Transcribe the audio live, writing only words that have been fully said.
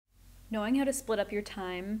Knowing how to split up your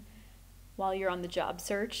time while you're on the job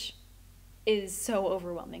search is so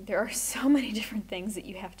overwhelming. There are so many different things that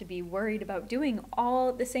you have to be worried about doing all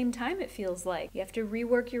at the same time, it feels like. You have to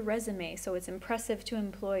rework your resume so it's impressive to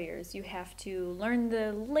employers. You have to learn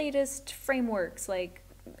the latest frameworks like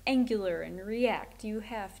Angular and React. You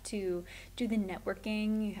have to do the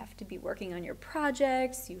networking. You have to be working on your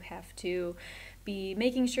projects. You have to be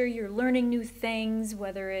making sure you're learning new things,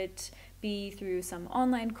 whether it be through some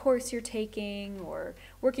online course you're taking or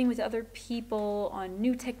working with other people on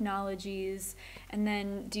new technologies. And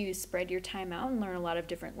then do you spread your time out and learn a lot of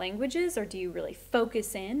different languages, or do you really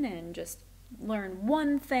focus in and just learn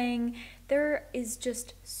one thing? There is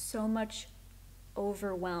just so much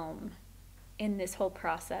overwhelm in this whole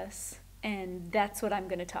process, and that's what I'm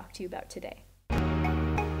going to talk to you about today.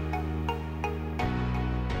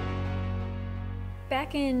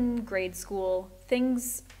 Back in grade school,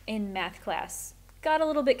 things in math class got a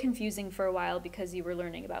little bit confusing for a while because you were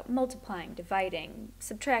learning about multiplying, dividing,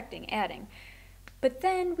 subtracting, adding. But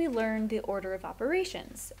then we learned the order of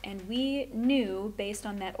operations, and we knew, based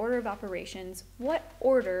on that order of operations, what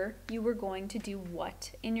order you were going to do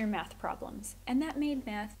what in your math problems. And that made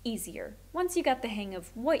math easier, once you got the hang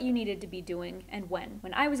of what you needed to be doing and when.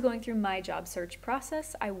 When I was going through my job search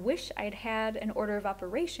process, I wish I'd had an order of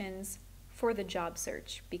operations for the job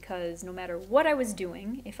search, because no matter what I was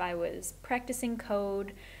doing, if I was practicing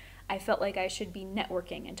code, I felt like I should be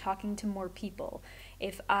networking and talking to more people.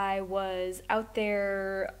 If I was out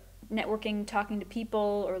there networking, talking to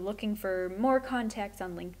people, or looking for more contacts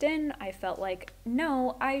on LinkedIn, I felt like,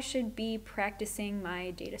 no, I should be practicing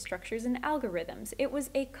my data structures and algorithms. It was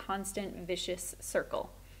a constant vicious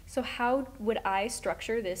circle. So how would I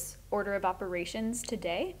structure this order of operations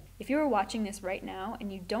today? If you are watching this right now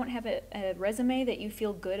and you don't have a resume that you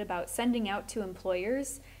feel good about sending out to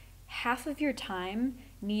employers, half of your time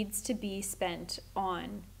needs to be spent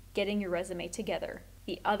on getting your resume together.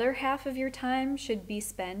 The other half of your time should be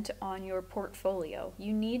spent on your portfolio.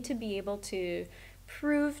 You need to be able to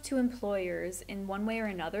prove to employers in one way or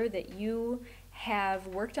another that you have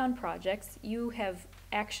worked on projects, you have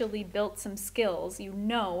actually built some skills, you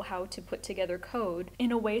know how to put together code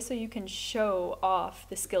in a way so you can show off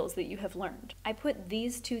the skills that you have learned. I put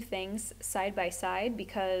these two things side by side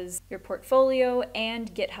because your portfolio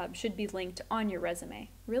and GitHub should be linked on your resume.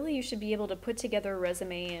 Really, you should be able to put together a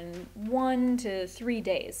resume in 1 to 3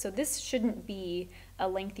 days, so this shouldn't be a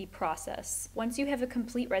lengthy process. Once you have a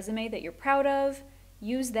complete resume that you're proud of,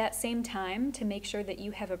 use that same time to make sure that you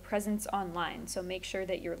have a presence online. So make sure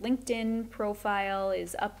that your LinkedIn profile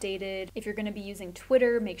is updated. If you're going to be using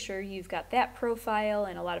Twitter, make sure you've got that profile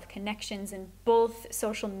and a lot of connections in both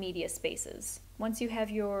social media spaces. Once you have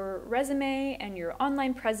your resume and your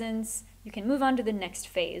online presence, you can move on to the next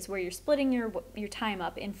phase where you're splitting your time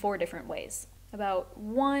up in 4 different ways. About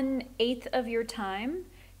 1/8 of your time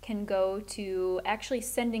can go to actually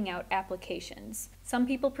sending out applications. Some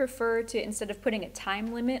people prefer to, instead of putting a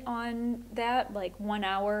time limit on that, like 1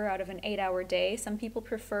 hour out of an 8-hour day, some people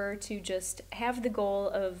prefer to just have the goal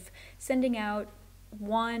of sending out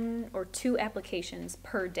 1 or 2 applications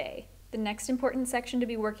per day. The next important section to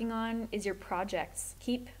be working on is your projects.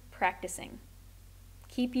 Keep practicing.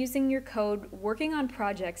 Keep using your code. Working on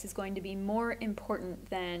projects is going to be more important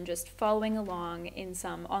than just following along in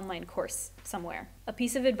some online course somewhere. A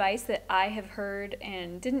piece of advice that I have heard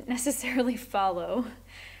and didn't necessarily follow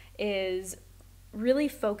is really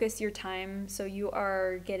focus your time so you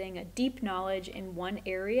are getting a deep knowledge in one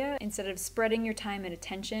area instead of spreading your time and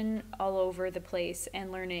attention all over the place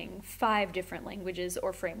and learning 5 different languages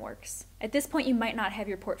or frameworks. At this point, you might not have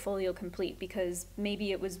your portfolio complete because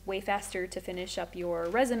maybe it was way faster to finish up your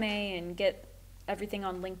resume and get everything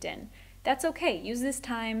on LinkedIn. That's okay. Use this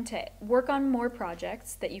time to work on more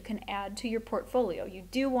projects that you can add to your portfolio. You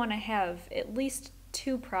do want to have at least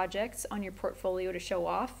 2 projects on your portfolio to show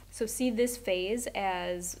off. So see this phase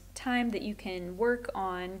as time that you can work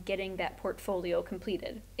on getting that portfolio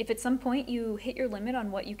completed. If at some point you hit your limit on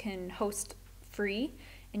what you can host free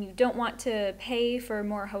and you don't want to pay for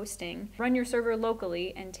more hosting, run your server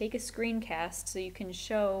locally and take a screencast so you can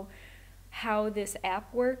show how this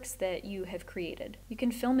app works that you have created. You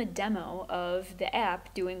can film a demo of the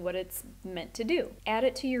app doing what it's meant to do. Add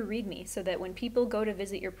it to your README so that when people go to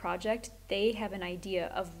visit your project, they have an idea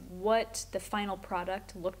of what the final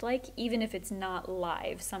product looked like, even if it's not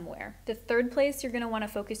live somewhere. The third place you're going to want to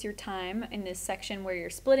focus your time in this section where you're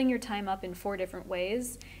splitting your time up in 4 different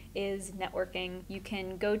ways is networking. You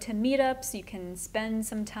can go to meetups, you can spend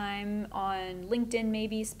some time on LinkedIn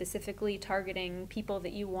maybe, specifically targeting people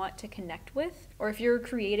that you want to connect with. Or if you're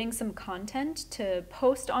creating some content to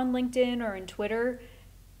post on LinkedIn or in Twitter,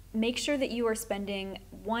 make sure that you are spending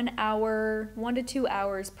 1 hour, 1 to 2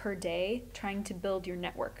 hours per day trying to build your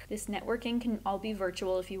network. This networking can all be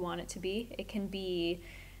virtual if you want it to be. It can be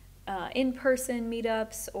in-person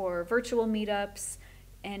meetups or virtual meetups,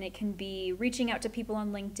 and it can be reaching out to people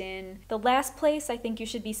on LinkedIn. The last place I think you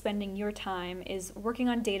should be spending your time is working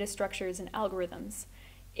on data structures and algorithms.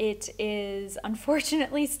 It is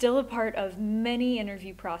unfortunately still a part of many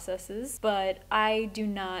interview processes, but I do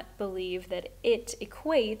not believe that it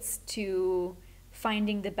equates to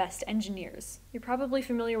finding the best engineers. You're probably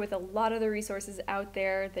familiar with a lot of the resources out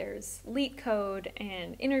there. There's LeetCode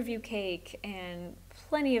and Interview Cake and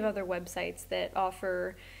plenty of other websites that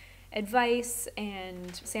offer advice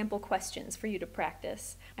and sample questions for you to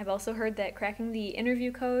practice. I've also heard that Cracking the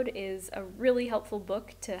Interview Code is a really helpful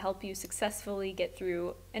book to help you successfully get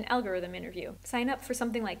through an algorithm interview. Sign up for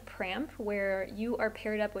something like Pramp, where you are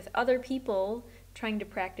paired up with other people trying to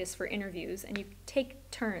practice for interviews, and you take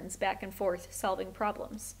turns back and forth solving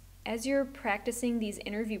problems. As you're practicing these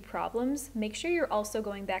interview problems, make sure you're also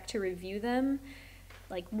going back to review them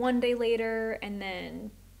like 1 day later, and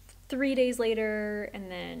then 3 days later, and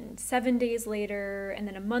then 7 days later, and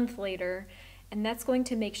then a month later, and that's going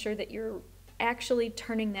to make sure that you're actually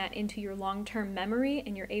turning that into your long-term memory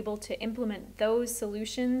and you're able to implement those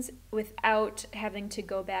solutions without having to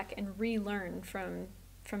go back and relearn from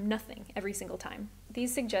nothing every single time.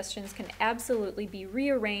 These suggestions can absolutely be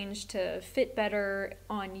rearranged to fit better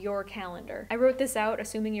on your calendar. I wrote this out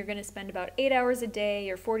assuming you're going to spend about 8 hours a day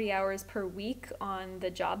or 40 hours per week on the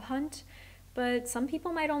job hunt. But some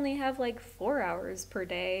people might only have like 4 hours per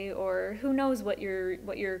day, or who knows what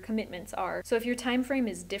your commitments are. So if your time frame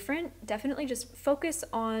is different, definitely just focus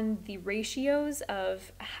on the ratios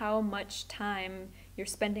of how much time you're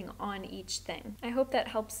spending on each thing. I hope that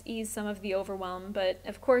helps ease some of the overwhelm, but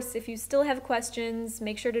of course, if you still have questions,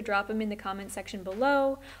 make sure to drop them in the comment section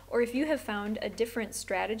below, or if you have found a different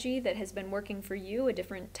strategy that has been working for you, a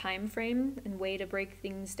different time frame and way to break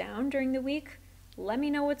things down during the week, let me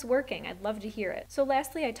know what's working. I'd love to hear it. So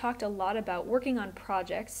lastly, I talked a lot about working on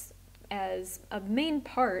projects as a main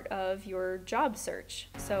part of your job search.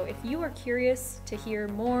 So if you are curious to hear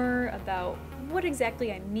more about what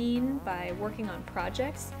exactly I mean by working on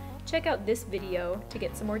projects, check out this video to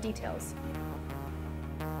get some more details.